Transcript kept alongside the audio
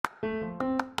Good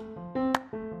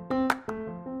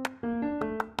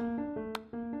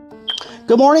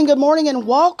morning, and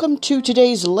welcome to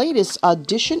today's latest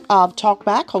edition of Talk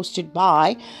Back, hosted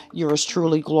by yours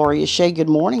truly, Gloria Shea. Good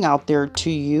morning out there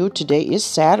to you. Today is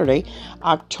Saturday,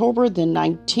 October the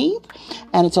 19th,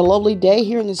 and it's a lovely day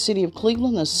here in the city of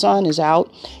Cleveland. The sun is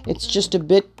out. It's just a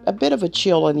bit of a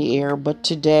chill in the air, but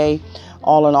today,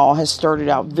 all in all, has started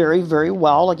out very, very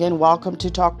well. Again, welcome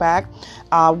to Talk Back.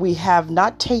 We have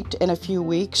not taped in a few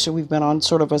weeks, so we've been on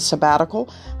sort of a sabbatical.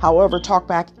 However, Talk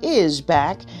Back is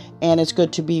back, and it's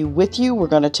good to be with you. We're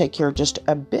going to take care of just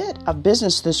a bit of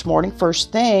business this morning.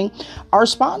 First thing, our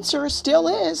sponsor still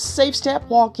is Safe Step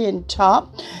Walk-In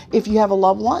Tub. If you have a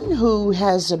loved one who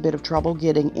has a bit of trouble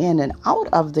getting in and out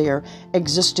of their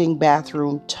existing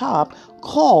bathroom tub,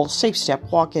 call Safe Step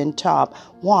Walk-In Tub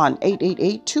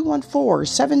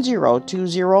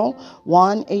 1-888-214-7020,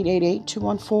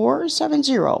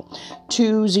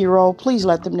 1-888-214-7020. Please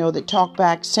let them know that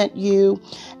Talkback sent you,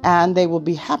 and they will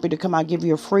be happy to come out and give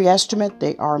you a free estimate.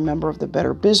 They are a member of the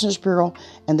Better Business Bureau,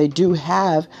 and they do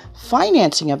have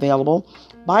financing available.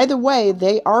 By the way,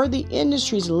 they are the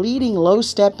industry's leading low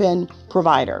step-in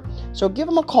provider. So give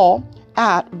them a call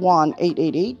at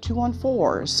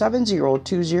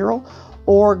 1-888-214-7020,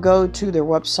 or go to their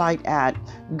website at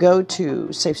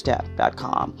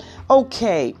go-to-safestep.com.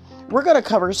 Okay, we're going to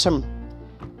cover some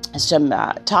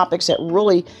topics that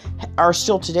really are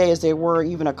still today as they were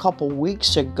even a couple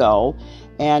weeks ago.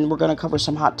 And we're going to cover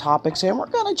some hot topics, and we're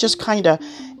going to just kind of,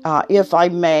 if I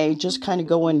may, just kind of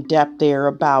go in depth there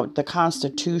about the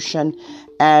Constitution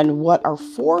and what our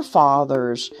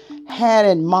forefathers had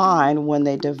in mind when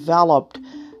they developed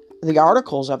the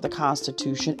articles of the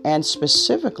Constitution, and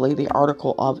specifically the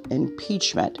article of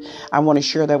impeachment. I want to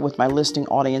share that with my listening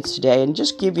audience today and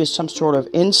just give you some sort of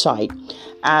insight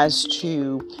as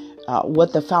to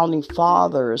what the founding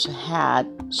fathers had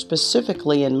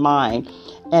specifically in mind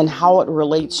and how it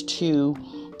relates to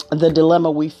the dilemma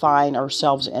we find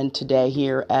ourselves in today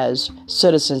here as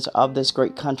citizens of this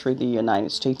great country, the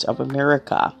United States of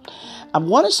America. I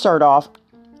want to start off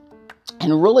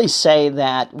and really say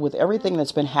that with everything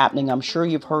that's been happening, I'm sure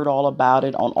you've heard all about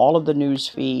it on all of the news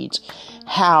feeds,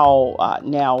 how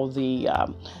now the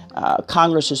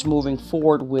Congress is moving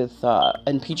forward with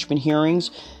impeachment hearings.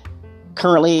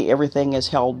 Currently, everything is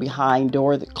held behind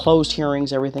doors. The closed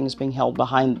hearings, everything is being held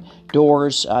behind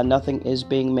doors. Nothing is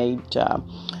being made.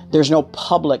 There's no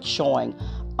public showing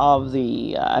of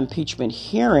the impeachment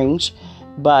hearings.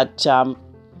 But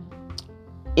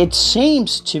it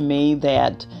seems to me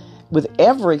that with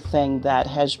everything that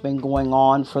has been going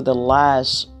on for the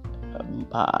last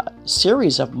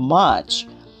series of months,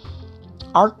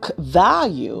 our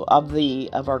value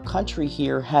of our country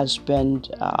here has been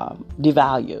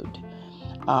devalued.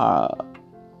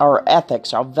 Our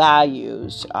ethics, our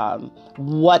values,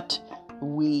 what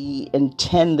we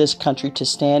intend this country to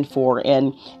stand for,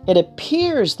 and it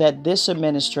appears that this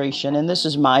administration, and this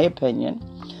is my opinion,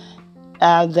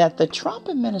 that the Trump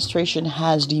administration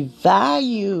has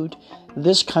devalued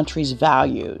this country's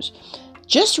values.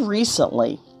 Just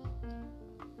recently,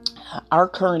 our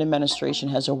current administration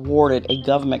has awarded a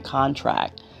government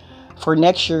contract for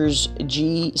next year's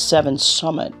G7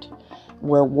 summit,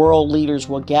 where world leaders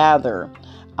will gather,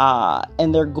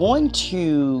 and they're going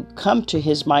to come to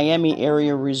his Miami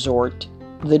area resort,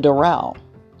 the Doral.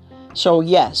 So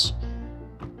yes,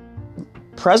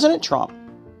 President Trump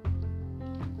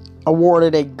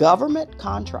awarded a government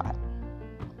contract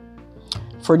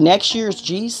for next year's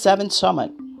G7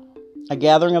 summit, a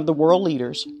gathering of the world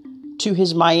leaders, to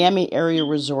his Miami area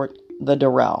resort, the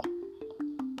Doral.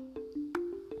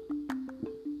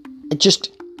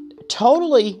 Just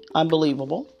totally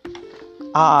unbelievable.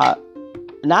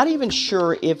 Not even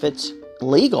sure if it's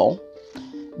legal,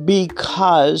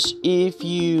 because if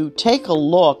you take a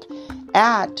look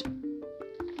at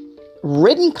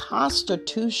written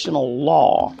constitutional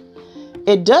law,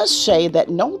 it does say that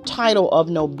no title of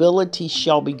nobility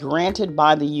shall be granted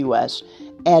by the U.S.,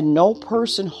 and no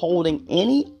person holding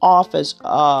any office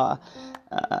of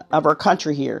our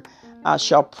country here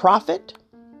shall profit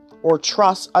or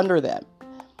trust under them,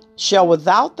 shall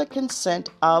without the consent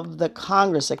of the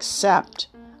Congress accept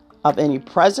of any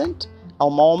present,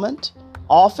 emolument,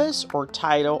 office, or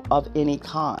title of any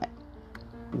kind,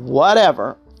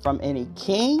 whatever, from any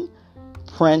king,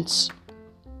 prince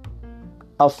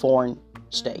of foreign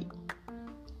state.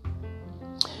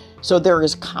 So there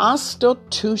is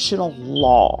constitutional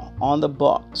law on the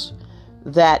books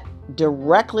that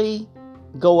directly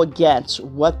go against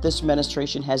what this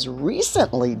administration has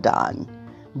recently done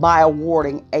by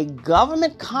awarding a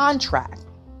government contract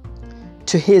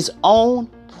to his own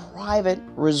private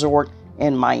resort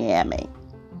in Miami.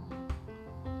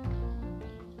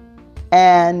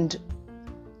 And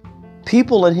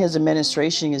people in his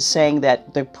administration is saying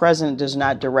that the president does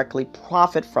not directly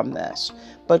profit from this.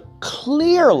 But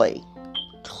clearly,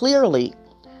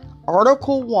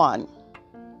 Article 1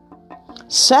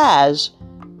 says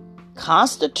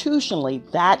constitutionally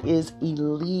that is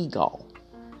illegal.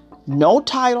 No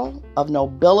title of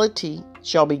nobility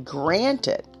shall be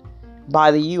granted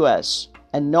by the U.S.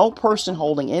 and no person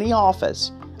holding any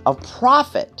office of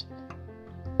profit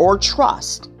or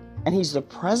trust. And he's the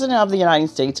president of the United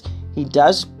States. He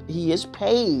is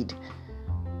paid.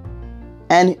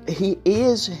 And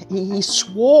he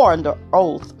swore under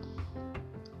oath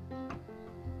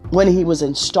when he was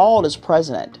installed as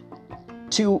president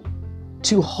to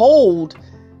hold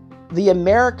the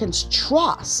Americans'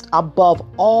 trust above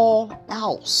all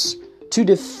else, to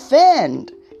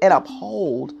defend and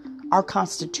uphold our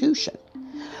Constitution.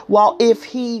 Well, if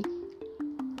he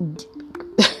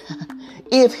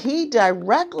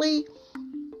directly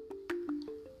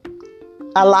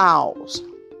allows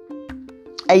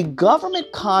a government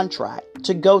contract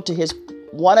to go to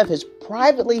one of his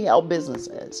privately held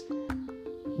businesses,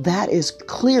 that is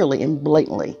clearly and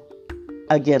blatantly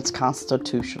against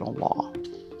constitutional law.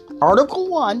 Article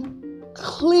 1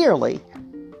 clearly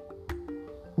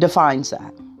defines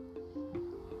that.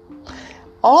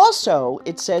 Also,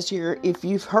 it says here, if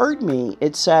you've heard me,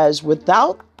 it says,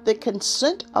 without the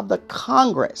consent of the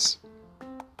Congress,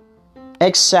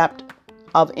 except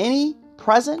of any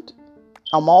present,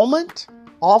 emolument,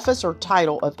 office, or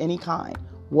title of any kind,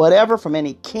 whatever from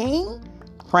any king,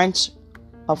 prince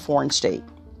of foreign state.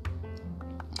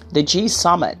 The G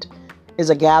Summit is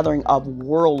a gathering of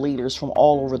world leaders from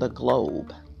all over the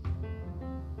globe.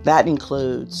 That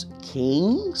includes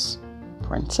kings,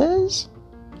 princes,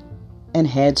 and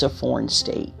heads of foreign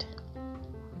state.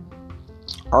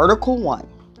 Article 1,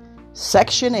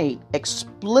 Section 8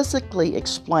 explicitly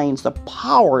explains the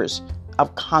powers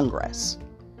of Congress.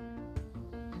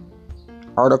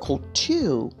 Article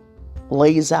 2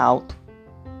 lays out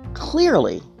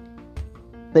clearly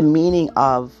the meaning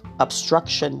of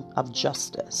obstruction of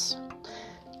justice.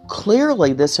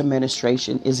 Clearly, this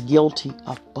administration is guilty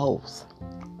of both.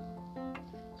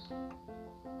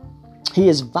 He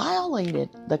has violated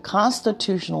the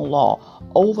constitutional law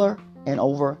over and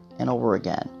over and over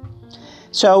again.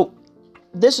 So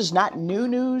this is not new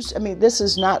news. I mean, this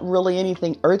is not really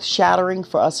anything earth-shattering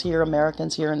for us here,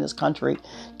 Americans here in this country,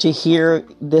 to hear.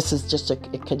 This is just a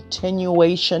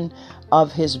continuation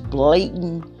of his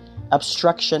blatant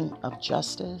obstruction of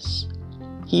justice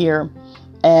here.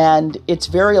 And it's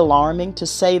very alarming, to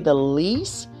say the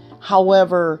least.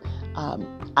 However,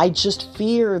 I just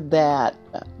fear that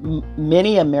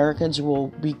many Americans will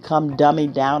become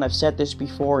dummied down. I've said this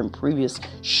before in previous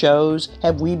shows.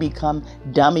 Have we become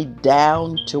dummied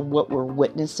down to what we're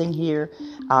witnessing here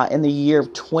in the year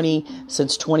of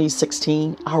since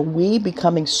 2016? Are we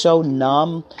becoming so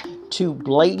numb to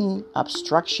blatant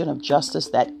obstruction of justice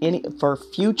that for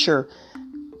future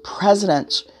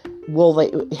presidents,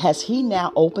 has he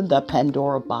now opened the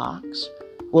Pandora box?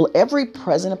 Will every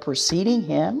president preceding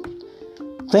him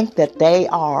think that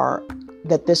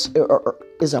this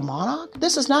is a monarch?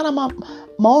 This is not a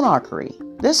monarchy.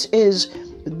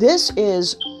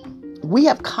 We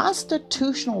have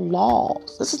constitutional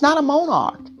laws. This is not a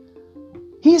monarch.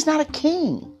 He is not a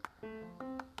king.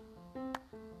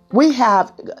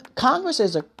 Congress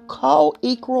is a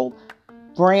co-equal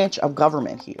branch of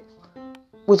government here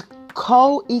with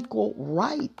co-equal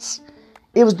rights.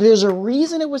 There's a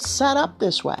reason it was set up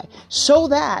this way, so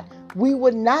that we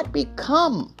would not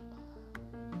become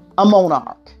a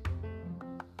monarch,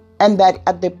 and that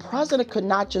the president could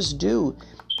not just do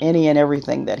any and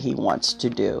everything that he wants to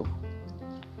do.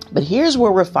 But here's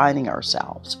where we're finding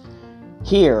ourselves.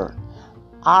 Here,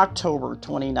 October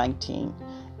 2019,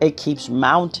 it keeps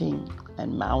mounting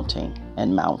and mounting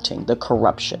and mounting, the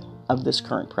corruption of this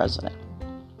current president.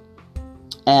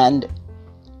 And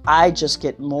I just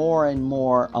get more and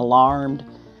more alarmed,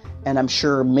 and I'm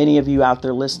sure many of you out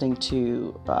there listening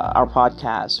to our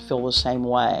podcast feel the same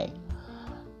way.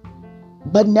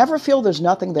 But never feel there's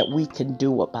nothing that we can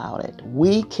do about it.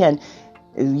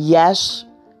 Yes,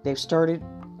 they've started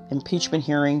impeachment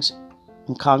hearings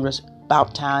in Congress.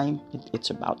 About time. It's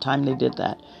about time they did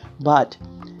that. But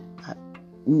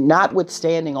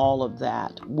notwithstanding all of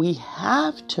that, we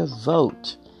have to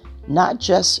vote, not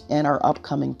just in our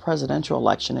upcoming presidential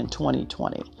election in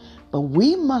 2020, but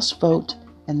we must vote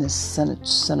in the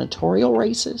senatorial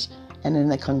races and in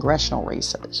the congressional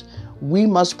races. We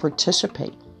must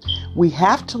participate. We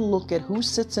have to look at who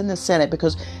sits in the Senate,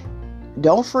 because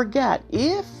don't forget,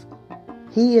 if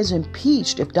he is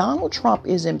impeached, if Donald Trump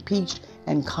is impeached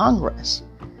in Congress,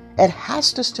 it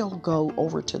has to still go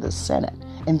over to the Senate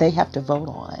and they have to vote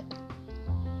on it.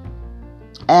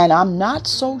 And I'm not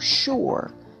so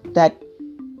sure that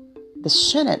the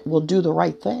Senate will do the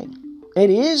right thing. It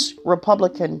is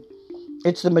Republican.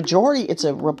 It's the majority. It's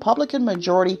a Republican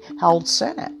majority held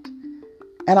Senate.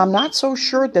 And I'm not so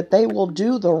sure that they will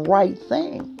do the right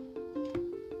thing.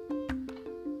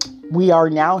 We are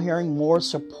now hearing more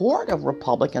support of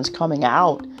Republicans coming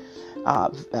out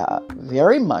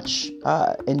very much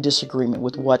in disagreement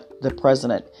with what the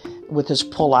president, with his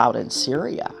pullout in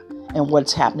Syria and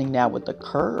what's happening now with the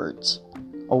Kurds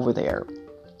over there.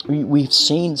 We've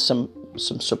seen some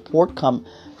support come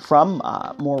from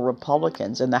more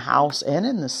Republicans in the House and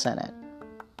in the Senate.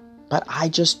 But I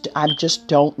just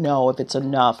don't know if it's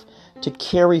enough to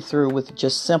carry through with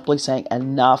just simply saying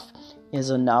enough is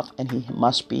enough and he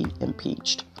must be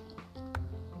impeached.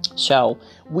 So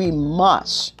we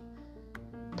must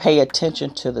pay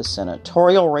attention to the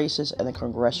senatorial races and the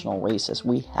congressional races.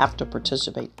 We have to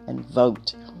participate and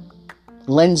vote.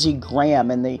 Lindsey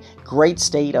Graham in the great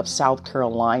state of South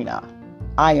Carolina.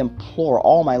 I implore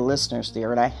all my listeners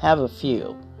there, and I have a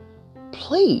few,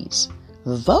 please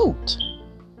vote.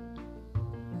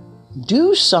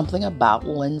 Do something about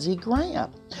Lindsey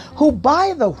Graham, who,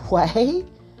 by the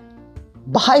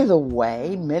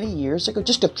way, many years ago,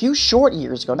 just a few short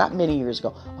years ago, not many years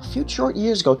ago, a few short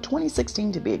years ago,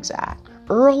 2016 to be exact,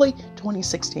 early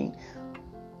 2016,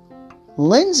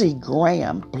 Lindsey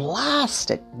Graham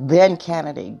blasted then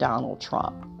candidate Donald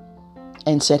Trump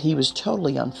and said he was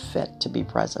totally unfit to be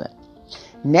president.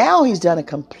 Now he's done a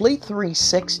complete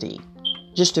 360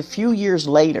 just a few years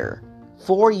later,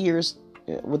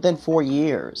 within 4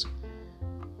 years,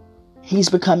 he's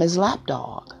become his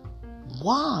lapdog.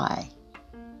 Why?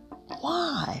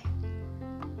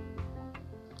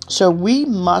 So we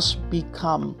must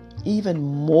become even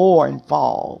more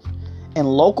involved in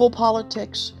local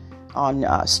politics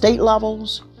on state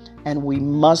levels, and we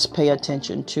must pay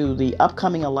attention to the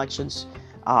upcoming elections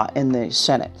in the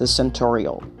Senate, the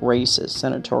senatorial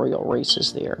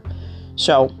races there.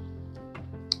 So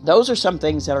those are some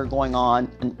things that are going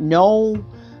on.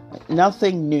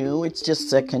 Nothing new. It's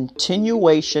just a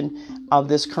continuation of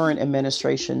this current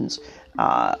administration's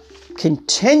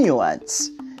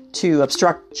continuance to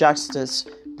obstruct justice,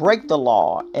 break the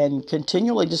law, and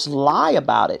continually just lie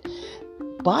about it.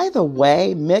 By the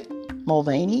way, Mick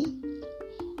Mulvaney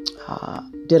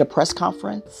did a press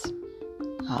conference,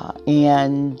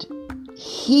 and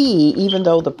he, even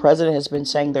though the president has been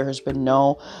saying there has been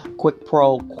no quid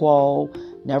pro quo,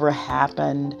 never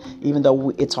happened, even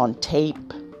though it's on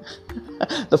tape,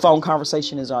 the phone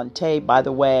conversation is on tape. By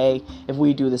the way, if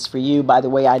we do this for you, by the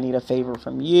way, I need a favor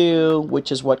from you,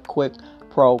 which is what quid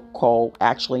pro quo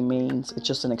actually means. It's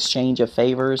just an exchange of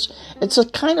favors. It's a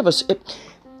kind of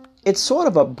it's sort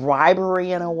of a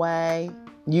bribery in a way.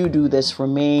 You do this for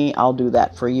me, I'll do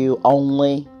that for you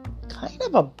only. Kind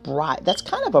of a bribe. That's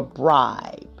kind of a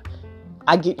bribe.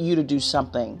 I get you to do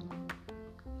something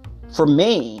for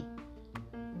me,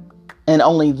 and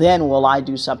only then will I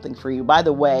do something for you. By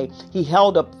the way, he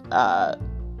held up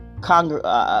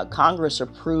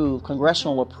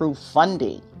congressional approved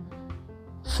funding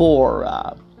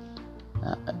for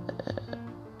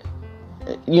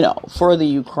for the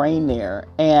Ukraine there,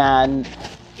 and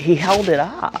he held it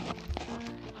up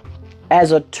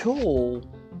as a tool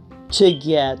to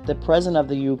get the president of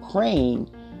the Ukraine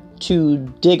to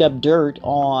dig up dirt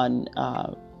on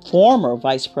former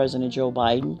Vice President Joe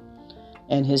Biden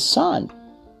and his son.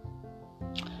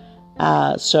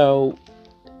 So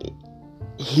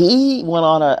he went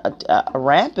on a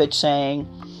rampage saying,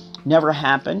 never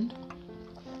happened.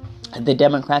 The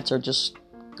Democrats are just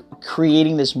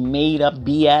creating this made-up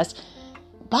BS.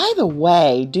 By the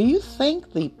way, do you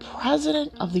think the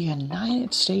President of the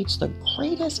United States, the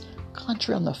greatest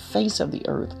country on the face of the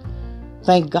earth,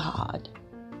 thank God,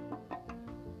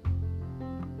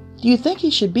 do you think he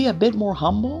should be a bit more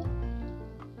humble?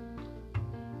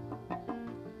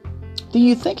 Do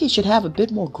you think he should have a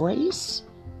bit more grace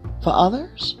for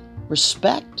others?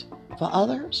 Respect for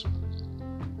others?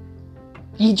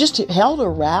 He just held a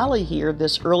rally here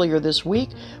earlier this week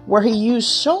where he used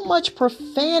so much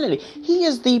profanity. He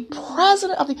is the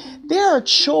president of there are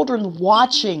children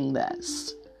watching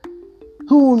this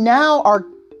who now are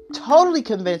totally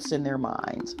convinced in their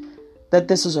minds that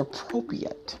this is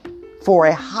appropriate for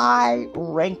a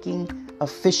high-ranking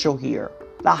official here.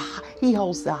 He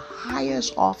holds the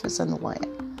highest office in the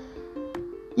land.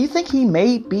 You think he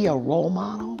may be a role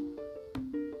model?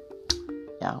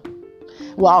 Yeah.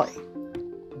 Well,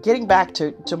 getting back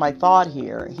to my thought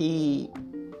here, he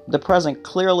the president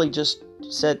clearly just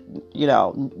said,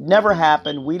 never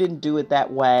happened. We didn't do it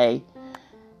that way.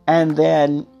 And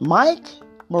then Mike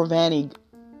Mulvaney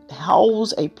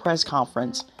holds a press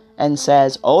conference and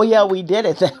says, oh yeah, we did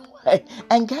it that way.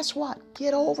 And guess what?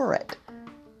 Get over it.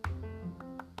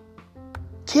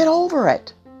 Get over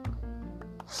it.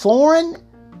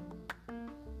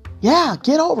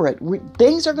 Get over it.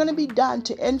 Things are going to be done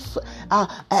to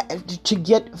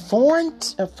get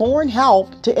foreign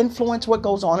help to influence what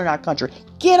goes on in our country.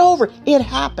 Get over it. It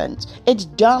happens. It's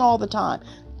done all the time,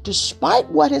 despite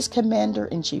what his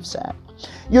commander-in-chief said.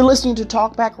 You're listening to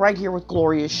Talkback right here with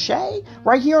Gloria Shea.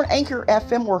 Right here on Anchor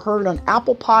FM, we're heard on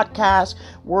Apple Podcasts.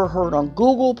 We're heard on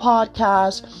Google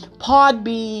Podcasts,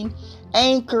 Podbean,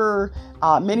 Anchor,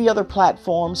 many other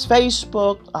platforms,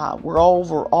 Facebook. We're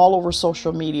all over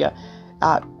social media.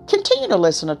 Continue to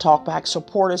listen to Talkback.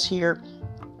 Support us here.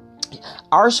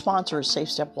 Our sponsor is Safe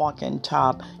Step Walk-In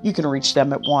Top. You can reach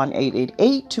them at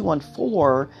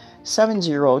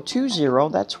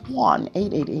 1-888-214-7020. That's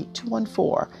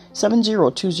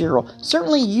 1-888-214-7020.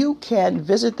 Certainly, you can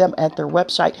visit them at their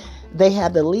website. They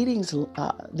have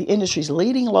the industry's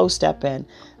leading low step-in.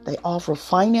 They offer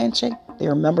financing. They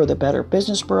are a member of the Better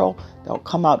Business Bureau. They'll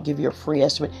come out and give you a free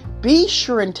estimate. Be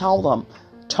sure and tell them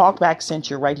Talkback sent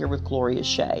you right here with Gloria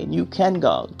Shea. And you can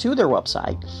go to their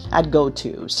website at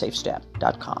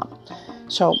go-to-safestep.com.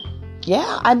 So,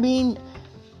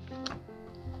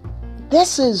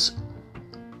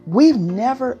 we've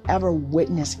never ever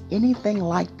witnessed anything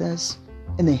like this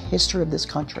in the history of this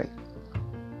country.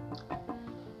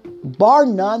 Bar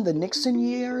none, the Nixon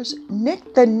years.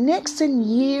 The Nixon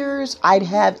years, I'd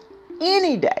have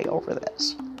any day over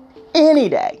this. Any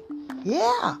day.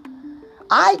 Yeah.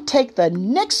 I'd take the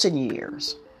Nixon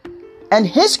years and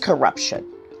his corruption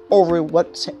over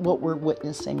what we're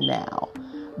witnessing now.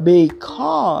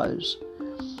 Because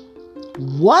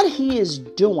what he is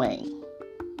doing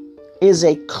is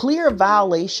a clear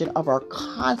violation of our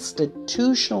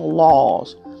constitutional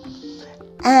laws.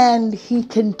 And he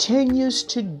continues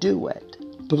to do it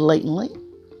blatantly,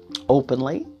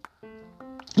 openly,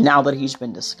 now that he's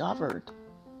been discovered.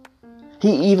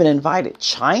 He even invited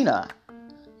China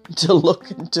to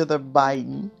look into the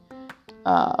Bidens,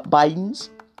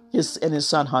 his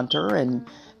son Hunter,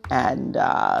 and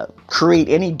create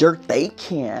any dirt they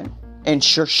can and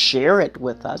share it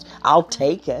with us. I'll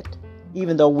take it,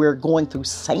 even though we're going through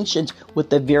sanctions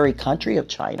with the very country of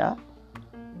China.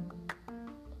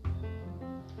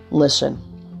 Listen,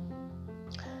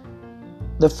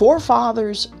 the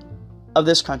forefathers of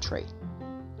this country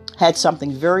had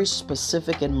something very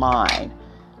specific in mind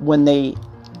when they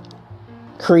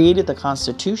created the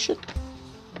Constitution,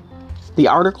 the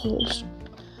Articles,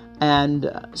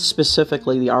 and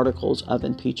specifically the Articles of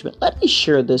Impeachment. Let me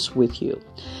share this with you.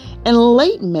 In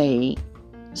late May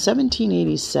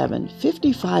 1787,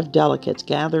 55 delegates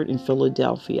gathered in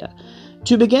Philadelphia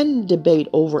to begin debate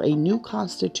over a new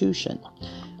constitution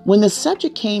when the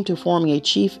subject came to forming a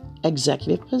chief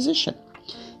executive position.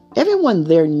 Everyone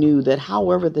there knew that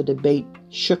however the debate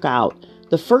shook out,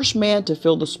 the first man to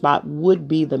fill the spot would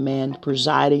be the man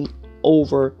presiding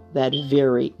over that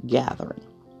very gathering,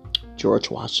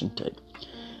 George Washington.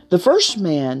 The first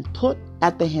man put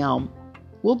at the helm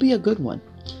will be a good one,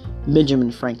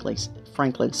 Benjamin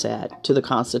Franklin said to the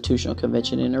Constitutional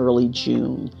Convention in early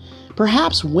June,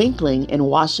 perhaps winkling in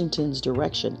Washington's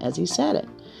direction as he said it.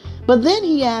 But then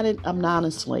he added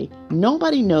obnoxiously,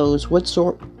 nobody knows what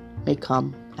sort may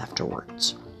come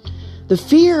afterwards. The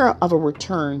fear of a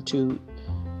return to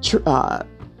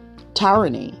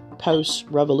tyranny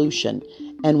post-revolution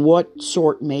and what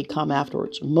sort may come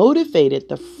afterwards motivated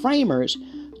the framers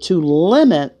to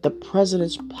limit the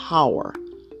president's power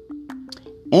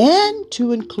and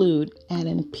to include an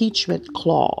impeachment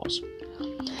clause.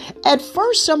 At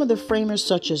first, some of the framers,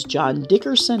 such as John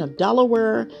Dickerson of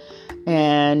Delaware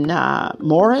and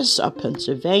Morris of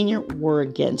Pennsylvania, were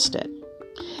against it.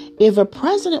 If a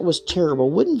president was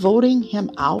terrible, wouldn't voting him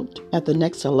out at the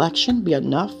next election be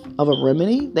enough of a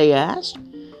remedy, they asked?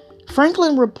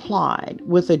 Franklin replied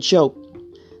with a joke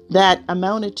that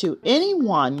amounted to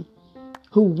anyone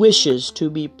who wishes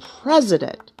to be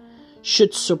president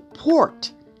should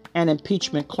support an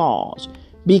impeachment clause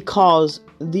because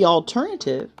the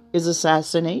alternative is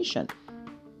assassination.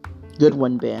 Good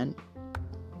one, Ben.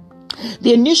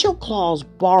 The initial clause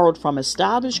borrowed from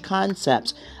established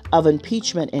concepts of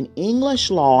impeachment in English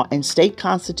law and state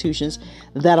constitutions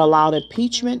that allowed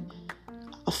impeachment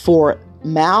for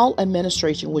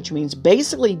maladministration, which means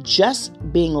basically just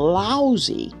being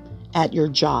lousy at your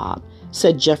job,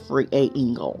 said Jeffrey A.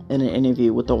 Engel in an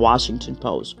interview with the Washington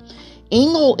Post.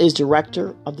 Engel is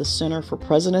director of the Center for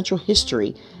Presidential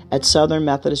History at Southern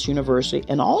Methodist University,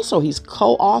 and also he's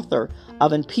co-author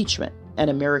of Impeachment and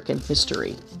American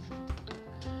History.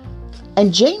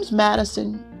 And James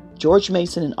Madison, George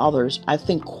Mason, and others, I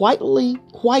think quite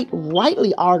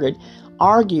rightly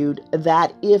argued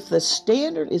that if the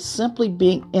standard is simply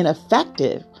being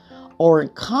ineffective or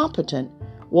incompetent,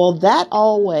 well, that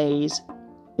always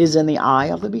is in the eye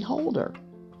of the beholder,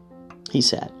 he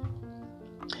said.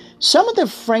 Some of the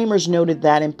framers noted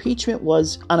that impeachment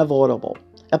was unavoidable,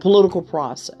 a political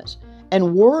process,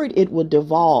 and worried it would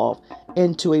devolve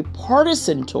into a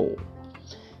partisan tool.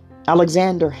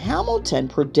 Alexander Hamilton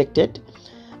predicted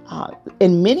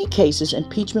in many cases,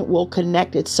 impeachment will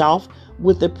connect itself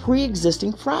with the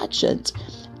pre-existing fractions.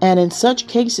 And in such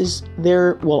cases,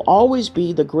 there will always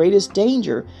be the greatest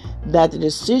danger that the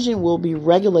decision will be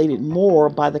regulated more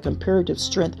by the comparative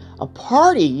strength of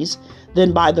parties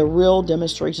than by the real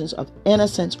demonstrations of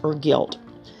innocence or guilt.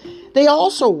 They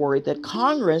also worried that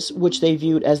Congress, which they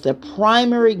viewed as the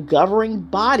primary governing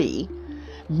body,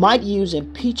 might use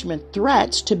impeachment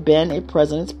threats to bend a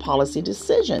president's policy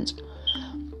decisions.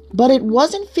 But it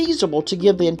wasn't feasible to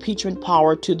give the impeachment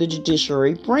power to the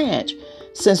judiciary branch,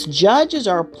 since judges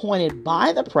are appointed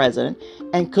by the president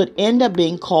and could end up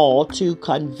being called to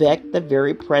convict the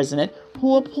very president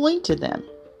who appointed them.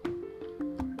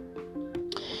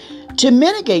 To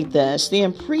mitigate this, the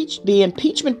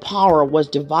impeachment power was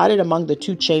divided among the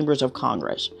two chambers of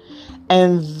Congress,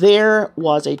 and there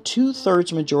was a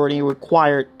 2/3 majority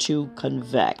required to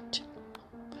convict.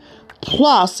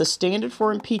 Plus, the standard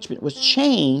for impeachment was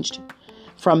changed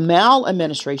from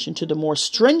maladministration to the more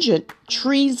stringent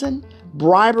treason,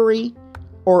 bribery,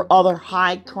 or other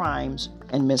high crimes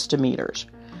and misdemeanors.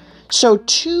 So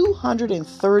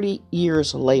 230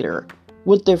 years later,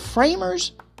 would the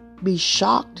framers be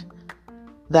shocked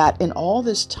that in all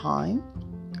this time,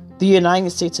 the United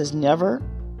States has never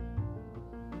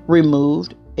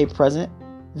removed a president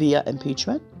via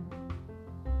impeachment?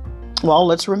 Well,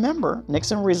 let's remember,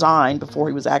 Nixon resigned before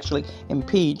he was actually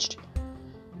impeached.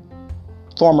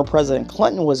 Former President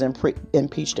Clinton was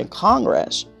impeached in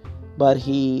Congress, but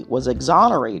he was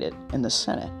exonerated in the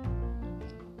Senate.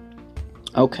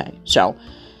 Okay, so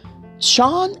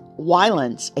Sean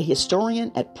Wylance, a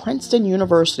historian at Princeton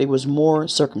University, was more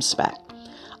circumspect.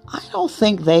 I don't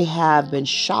think they have been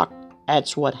shocked at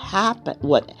what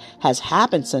has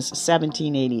happened since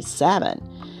 1787.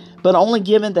 But only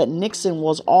given that Nixon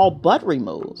was all but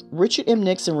removed. Richard M.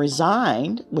 Nixon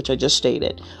resigned, which I just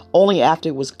stated, only after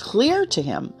it was clear to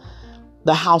him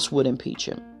the House would impeach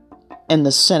him and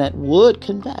the Senate would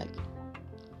convict.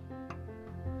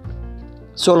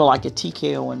 Sort of like a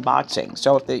TKO in boxing.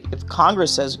 So if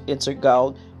Congress says it's a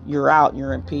go, you're out and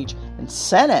you're impeached, and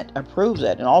Senate approves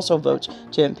it and also votes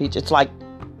to impeach, it's like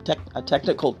a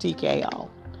technical TKO.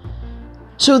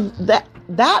 So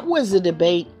that was the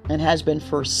debate and has been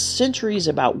for centuries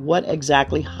about what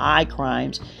exactly high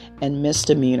crimes and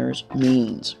misdemeanors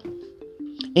means.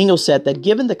 Ingalls said that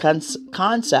given the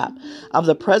concept of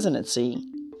the presidency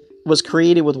was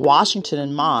created with Washington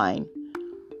in mind,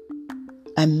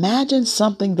 imagine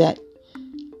something that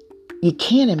you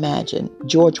can't imagine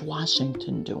George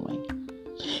Washington doing.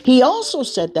 He also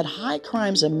said that high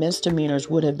crimes and misdemeanors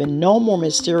would have been no more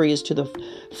mysterious to the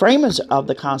framers of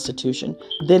the Constitution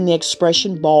than the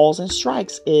expression balls and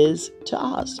strikes is to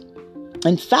us.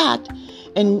 In fact,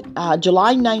 in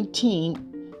July 19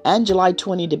 and July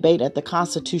 20 debate at the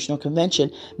Constitutional Convention,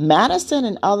 Madison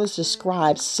and others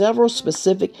described several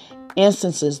specific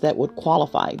instances that would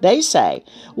qualify. They say,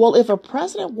 well, if a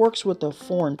president works with a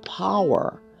foreign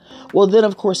power, well, then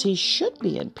of course he should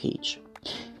be impeached.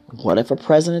 What if a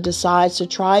president decides to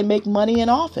try and make money in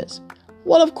office?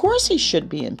 Well, of course he should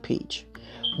be impeached.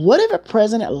 What if a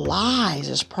president lies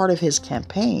as part of his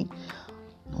campaign?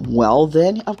 Well,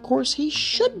 then, of course, he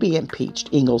should be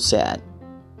impeached, Ingalls said.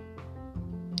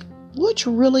 Which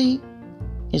really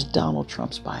is Donald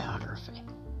Trump's biography?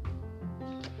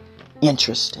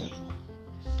 Interesting.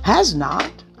 Has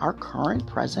not our current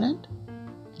president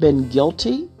been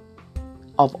guilty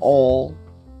of all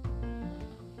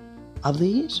of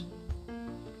these?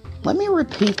 Let me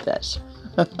repeat this.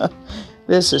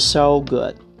 This is so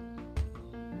good.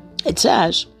 It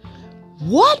says,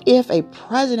 what if a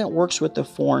president works with a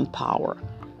foreign power?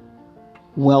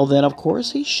 Well, then, of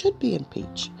course, he should be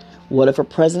impeached. What if a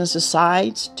president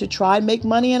decides to try and make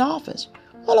money in office?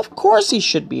 Well, of course, he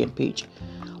should be impeached.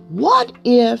 What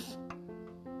if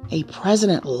a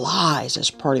president lies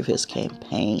as part of his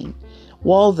campaign?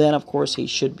 Well, then, of course, he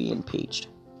should be impeached.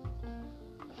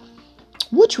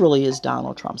 Which really is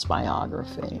Donald Trump's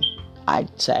biography?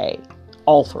 I'd say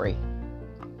all three.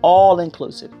 All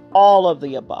inclusive. All of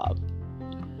the above.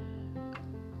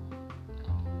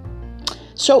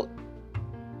 So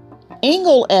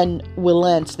Engel and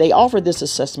Wilentz, they offered this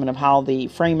assessment of how the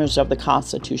framers of the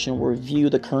Constitution will review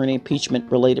the current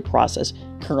impeachment-related process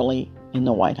currently in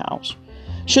the White House.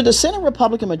 Should the Senate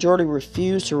Republican majority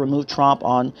refuse to remove Trump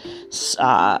on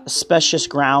specious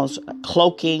grounds,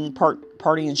 cloaking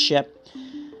partisanship,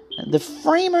 the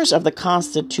framers of the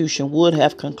Constitution would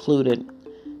have concluded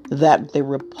that the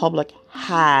Republic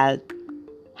has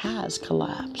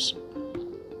collapsed.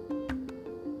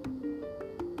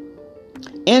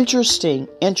 Interesting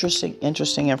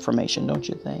information, don't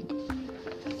you think?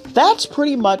 That's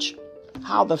pretty much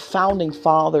how the founding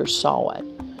fathers saw it.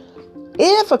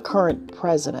 If a current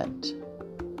president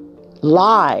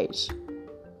lies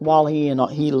while he's in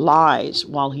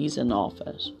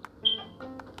office,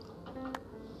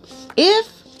 if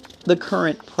the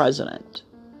current president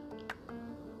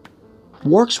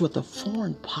works with a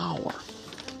foreign power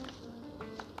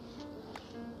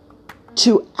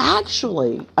to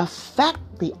actually affect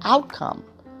the outcome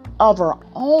of our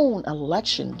own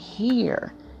election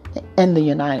here in the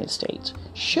United States,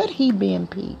 should he be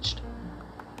impeached?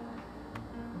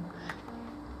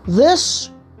 This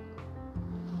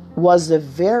was the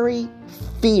very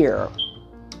fear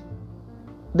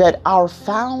that our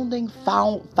founding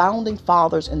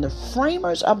fathers and the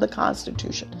framers of the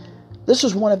Constitution, this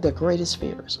was one of their greatest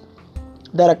fears,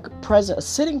 that a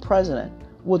sitting president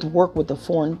would work with the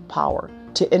foreign power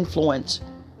to influence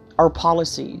our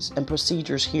policies and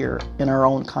procedures here in our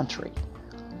own country,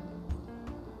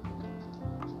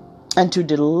 and to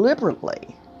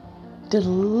deliberately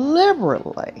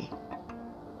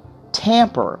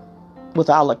tamper with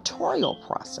our electoral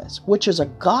process, which is a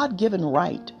God-given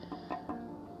right,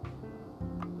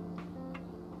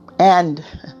 and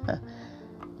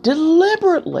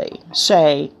deliberately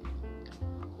say,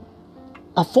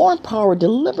 a foreign power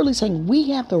deliberately saying we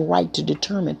have the right to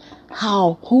determine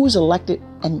who's elected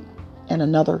in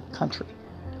another country.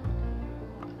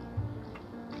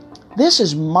 This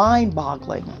is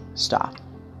mind-boggling stuff.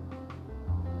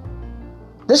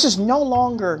 This is no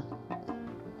longer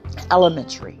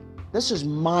elementary. This is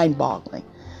mind-boggling.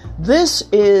 This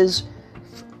is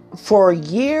for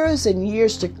years and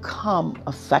years to come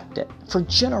affected. For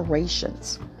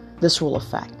generations, this will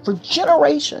affect. For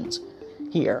generations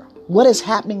here, what is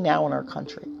happening now in our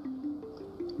country.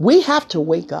 We have to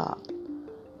wake up.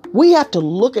 We have to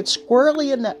look it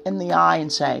squarely in the eye and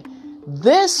say,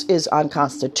 this is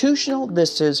unconstitutional,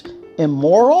 this is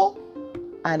immoral,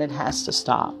 and it has to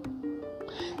stop.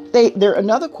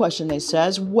 Another question they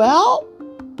says, well,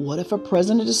 what if a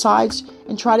president decides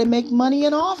and try to make money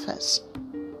in office?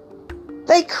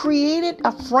 They created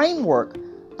a framework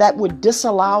that would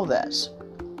disallow this.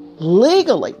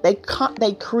 Legally, they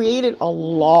created a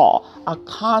law, a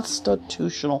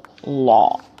constitutional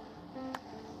law.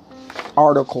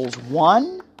 Articles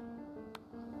 1,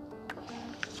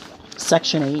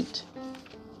 Section 8.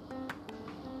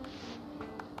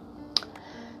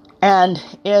 And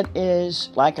it is,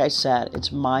 like I said,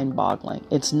 it's mind-boggling.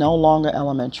 It's no longer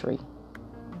elementary.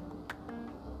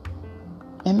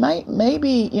 And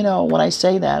maybe, when I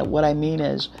say that, what I mean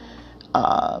is,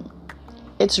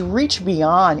 it's reached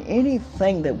beyond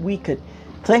anything that we could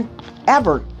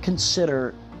ever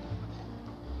consider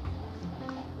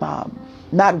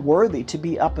not worthy to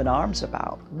be up in arms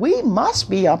about. We must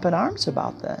be up in arms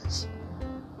about this.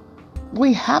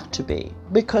 We have to be,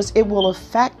 because it will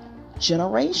affect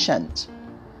generations.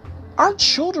 Our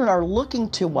children are looking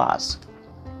to us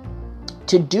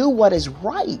to do what is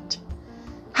right.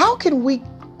 How can we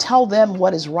tell them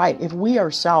what is right if we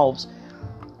ourselves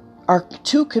are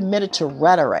too committed to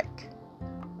rhetoric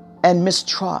and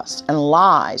mistrust and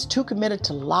lies, too committed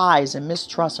to lies and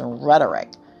mistrust and rhetoric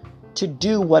to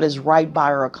do what is right by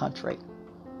our country?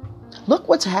 Look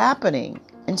what's happening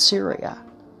in Syria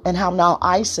and how now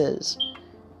ISIS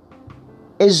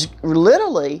is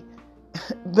literally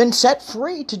been set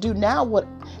free to do now what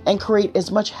and create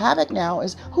as much havoc now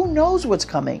as who knows what's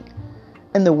coming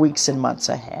in the weeks and months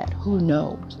ahead. Who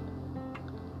knows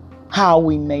how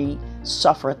we may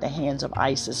suffer at the hands of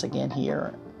ISIS again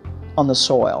here on the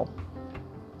soil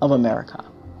of America.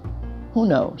 Who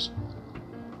knows?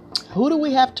 Who do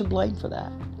we have to blame for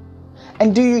that?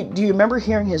 And do you remember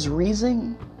hearing his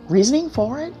reasoning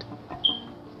for it?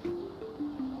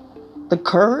 The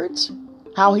Kurds,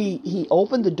 how he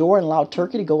opened the door and allowed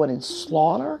Turkey to go in and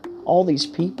slaughter all these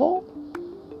people?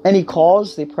 And he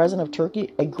calls the president of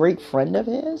Turkey a great friend of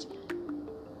his,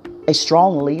 a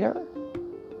strong leader.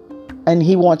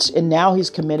 And now he's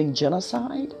committing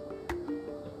genocide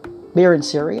there in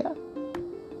Syria.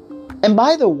 And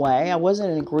by the way, I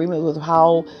wasn't in agreement with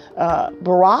how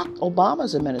Barack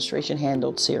Obama's administration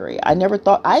handled Syria.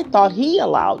 I thought he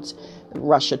allowed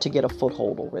Russia to get a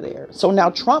foothold over there. So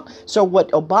now so what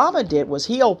Obama did was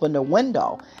he opened a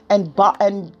window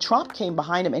and Trump came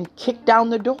behind him and kicked down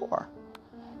the door.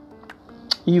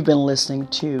 You've been listening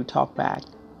to Talk Back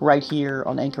right here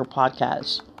on Anchor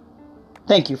Podcast.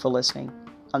 Thank you for listening.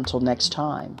 Until next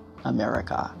time,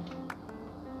 America.